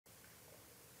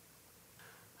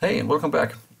Hey, and welcome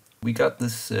back. We got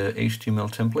this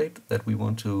HTML template that we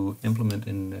want to implement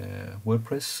in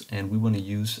WordPress, and we want to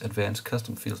use advanced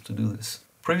custom fields to do this.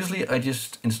 Previously, I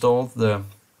just installed the,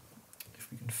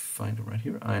 if we can find it right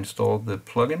here, I installed the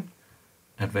plugin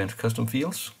Advanced Custom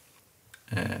Fields,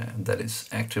 and that is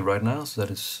active right now, so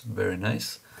that is very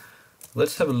nice.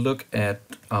 Let's have a look at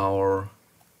our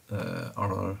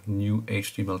new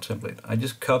HTML template. I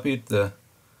just copied the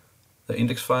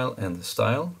index file and the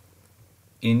style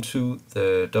into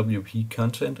the WP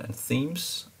content and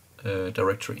themes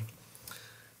directory,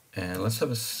 and let's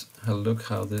have a look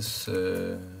how this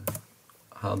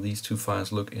how these two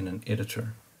files look in an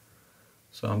editor.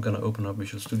 So I'm gonna open up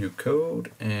Visual Studio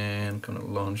Code and gonna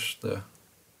launch the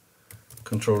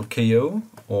Control KO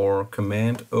or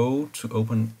Command O to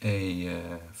open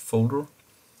a folder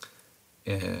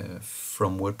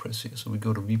from WordPress here. So we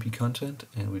go to VP content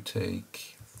and we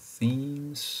take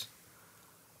themes.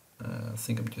 I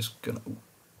think I'm just gonna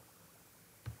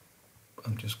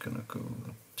go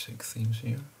take themes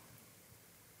here.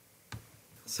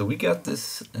 So we got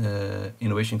this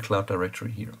Innovation Cloud directory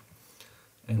here,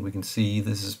 and we can see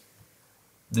this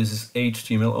is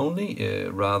HTML only,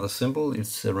 rather simple.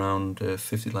 It's around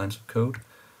 50 lines of code.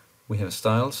 We have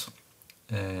styles,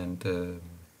 and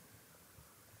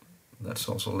that's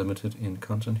also limited in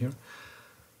content here.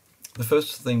 The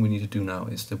first thing we need to do now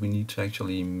is that we need to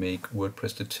actually make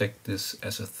WordPress detect this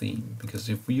as a theme, because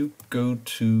if you go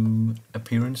to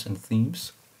Appearance and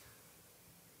Themes,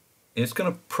 it's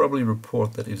going to probably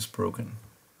report that it is broken.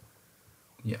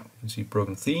 Yeah, you can see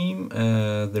broken theme,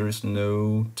 there is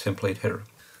no template header.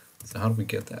 So how do we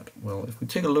get that? Well, if we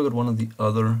take a look at one of the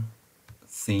other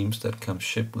themes that come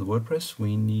shipped with WordPress,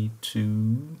 we need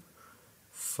to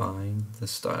find the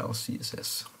style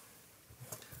CSS.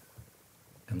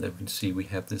 And then we can see we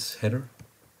have this header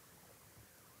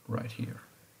right here.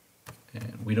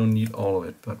 And we don't need all of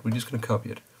it, but we're just going to copy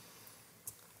it.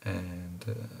 And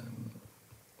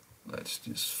let's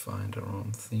just find our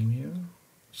own theme here,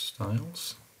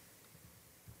 styles.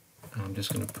 And I'm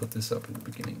just going to put this up in the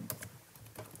beginning.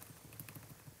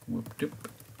 Whoop-dip.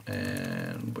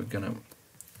 And we're going to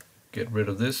get rid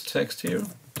of this text here.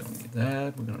 Don't need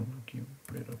that. We're going to get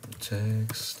rid of the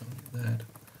text. Don't need that.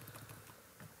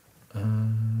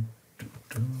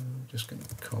 Just gonna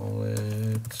call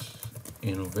it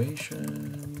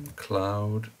Innovation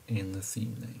Cloud in the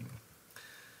theme name.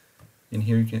 In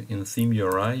here, you can, in the theme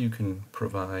URI, you can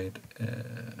provide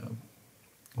a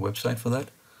website for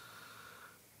that.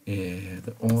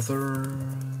 The author,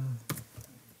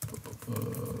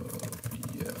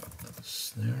 yeah,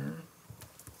 that's there.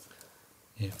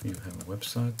 If you have a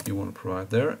website you want to provide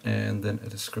there, and then a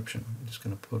description. I'm just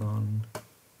gonna put on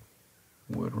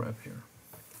word wrap here.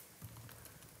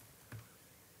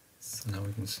 So now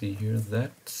we can see here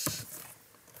that's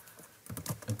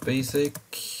a basic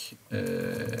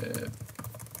HTML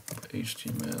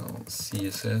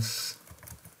CSS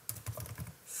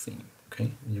theme.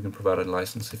 Okay, you can provide a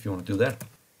license if you want to do that.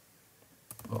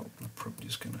 Well, we're probably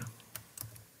just gonna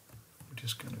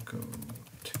go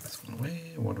take this one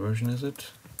away. What version is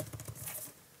it?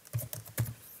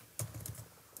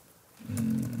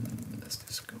 Let's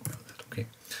just go with that. Okay.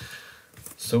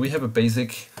 So we have a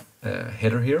basic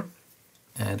header here,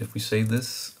 and if we save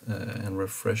this and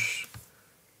refresh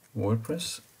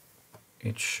WordPress,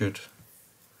 it should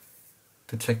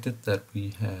detect it that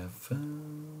we have.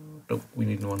 No, we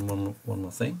need one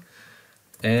more thing.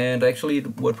 And actually,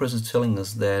 WordPress is telling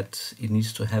us that it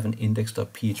needs to have an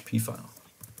index.php file.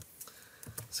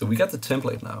 So we got the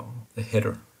template now, the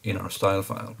header in our style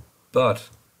file, but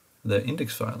the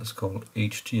index file is called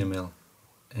HTML.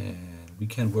 And we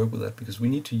can't work with that because we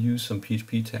need to use some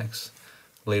PHP tags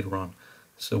later on.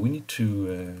 So we need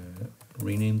to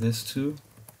rename this to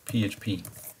PHP.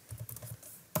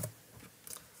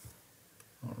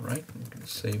 Alright, I'm going to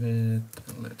save it.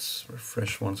 Let's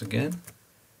refresh once again.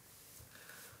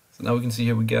 So now we can see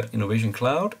here we got Innovation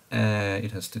Cloud.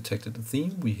 It has detected the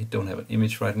theme. We don't have an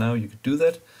image right now. You could do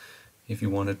that if you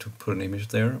wanted to put an image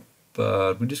there.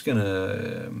 But we're just going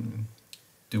to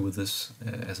do with this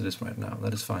as it is right now.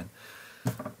 That is fine.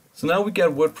 So now we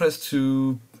get WordPress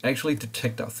to actually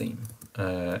detect our theme.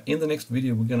 In the next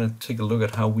video, we're going to take a look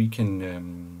at how we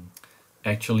can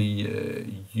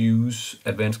actually use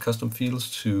advanced custom fields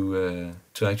to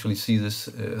actually see this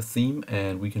theme,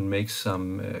 and we can make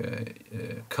some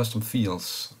custom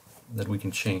fields that we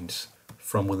can change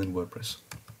from within WordPress.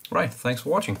 Right, thanks for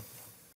watching.